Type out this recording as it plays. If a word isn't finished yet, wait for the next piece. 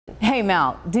Hey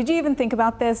Mel, did you even think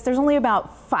about this? There's only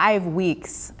about 5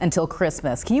 weeks until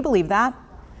Christmas. Can you believe that?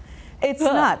 It's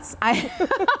nuts. I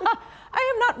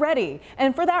am not ready.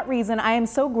 And for that reason, I am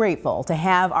so grateful to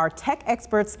have our tech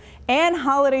experts and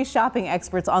holiday shopping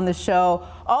experts on the show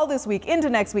all this week, into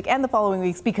next week and the following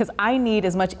weeks, because I need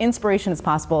as much inspiration as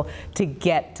possible to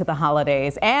get to the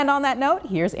holidays. And on that note,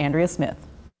 here's Andrea Smith.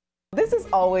 This is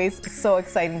always so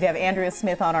exciting to have Andrea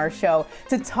Smith on our show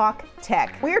to talk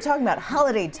tech. We are talking about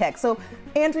holiday tech. So,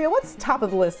 Andrea, what's top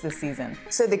of the list this season?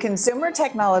 So the Consumer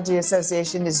Technology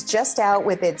Association is just out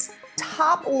with its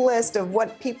top list of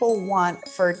what people want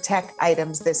for tech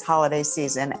items this holiday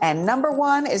season. And number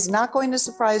one is not going to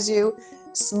surprise you,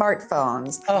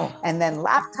 smartphones. And then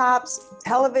laptops,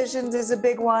 televisions is a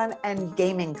big one, and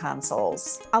gaming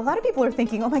consoles. A lot of people are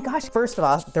thinking, oh my gosh, first of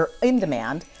all, they're in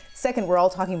demand. Second, we're all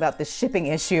talking about the shipping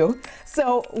issue.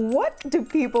 So what do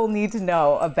people need to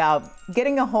know about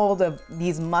getting a hold of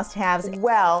these must-haves?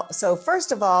 Well, so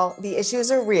first of all, the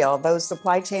issues are real. Those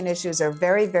supply chain issues are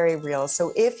very, very real.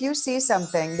 So if you see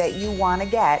something that you want to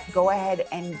get, go ahead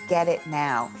and get it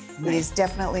now. It is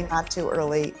definitely not too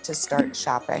early to start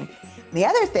shopping. The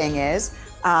other thing is,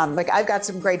 like I've got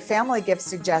some great family gift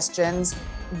suggestions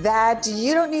that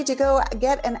you don't need to go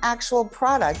get an actual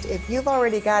product. If you've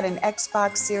already got an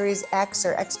Xbox Series X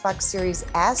or Xbox Series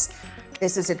S,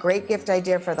 this is a great gift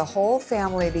idea for the whole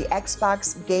family, the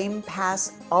Xbox Game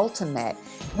Pass Ultimate.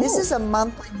 This is a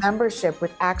monthly membership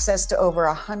with access to over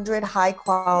 100 high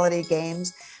quality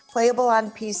games, playable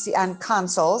on PC, on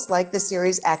consoles like the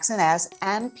Series X and S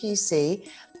and PC.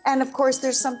 And of course,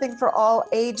 there's something for all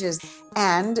ages.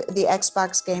 And the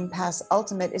Xbox Game Pass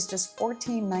Ultimate is just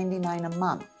 $14.99 a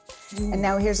month. And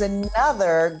now here's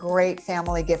another great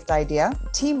family gift idea.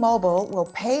 T-Mobile will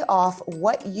pay off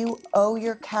what you owe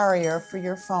your carrier for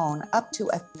your phone up to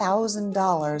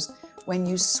 $1,000 when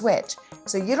you switch.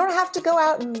 So you don't have to go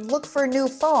out and look for a new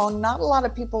phone. Not a lot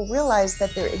of people realize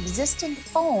that their existing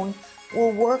phone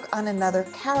will work on another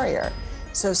carrier.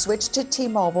 So switch to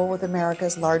T-Mobile with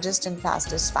America's largest and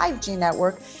fastest 5G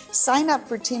network. Sign up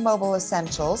for T-Mobile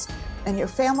Essentials, and your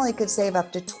family could save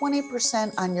up to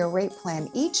 20% on your rate plan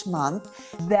each month.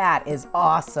 That is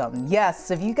awesome. Yes,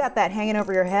 if you got that hanging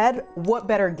over your head, what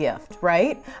better gift,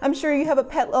 right? I'm sure you have a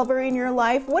pet lover in your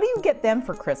life. What do you get them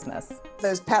for Christmas?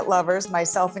 Those pet lovers,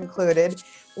 myself included,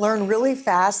 learn really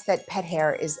fast that pet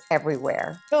hair is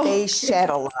everywhere. They shed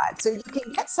a lot. So you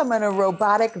can get someone a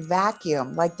robotic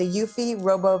vacuum like the Eufy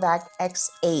RoboVac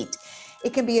X8.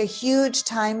 It can be a huge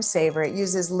time saver. It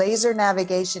uses laser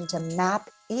navigation to map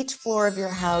each floor of your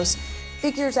house,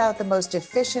 figures out the most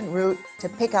efficient route to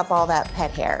pick up all that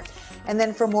pet hair. And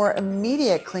then for more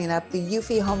immediate cleanup, the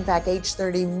Eufy HomeVac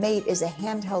H30 Mate is a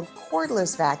handheld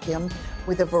cordless vacuum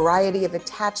with a variety of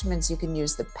attachments. You can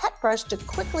use the pet brush to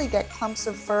quickly get clumps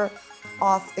of fur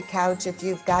off the couch if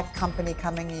you've got company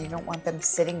coming and you don't want them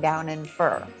sitting down in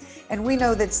fur. And we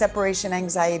know that separation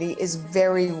anxiety is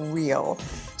very real.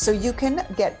 So you can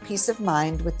get peace of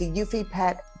mind with the Eufy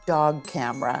Pet Dog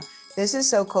Camera. This is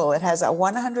so cool. It has a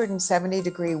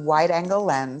 170-degree wide-angle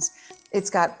lens. It's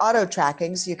got auto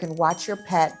tracking, so you can watch your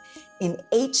pet in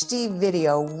HD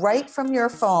video right from your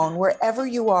phone, wherever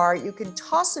you are. You can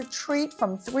toss a treat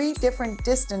from 3 different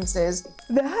distances.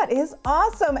 That is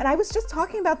awesome. And I was just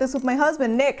talking about this with my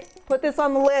husband, Nick. Put this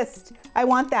on the list. I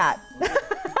want that.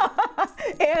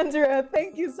 Andrea,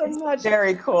 thank you so much.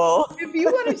 Very cool. If you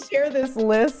want to share this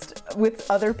list with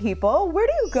other people, where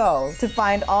do you go to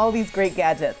find all these great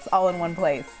gadgets all in one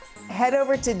place? Head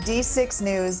over to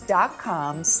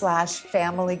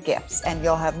d6news.com/familygifts and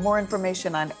you'll have more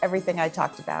information on everything I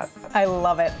talked about. I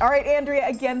love it. All right, Andrea,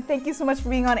 again, thank you so much for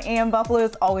being on AM Buffalo.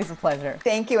 It's always a pleasure.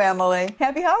 Thank you, Emily.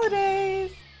 Happy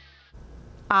holidays.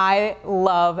 I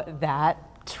love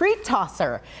that treat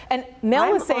tosser. And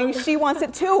Mel was saying she wants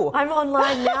it too. I'm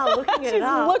online now looking it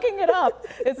up. She's looking it up.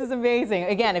 This is amazing.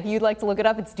 Again, if you'd like to look it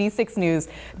up, it's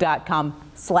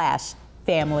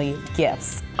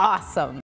d6news.com/familygifts. Awesome.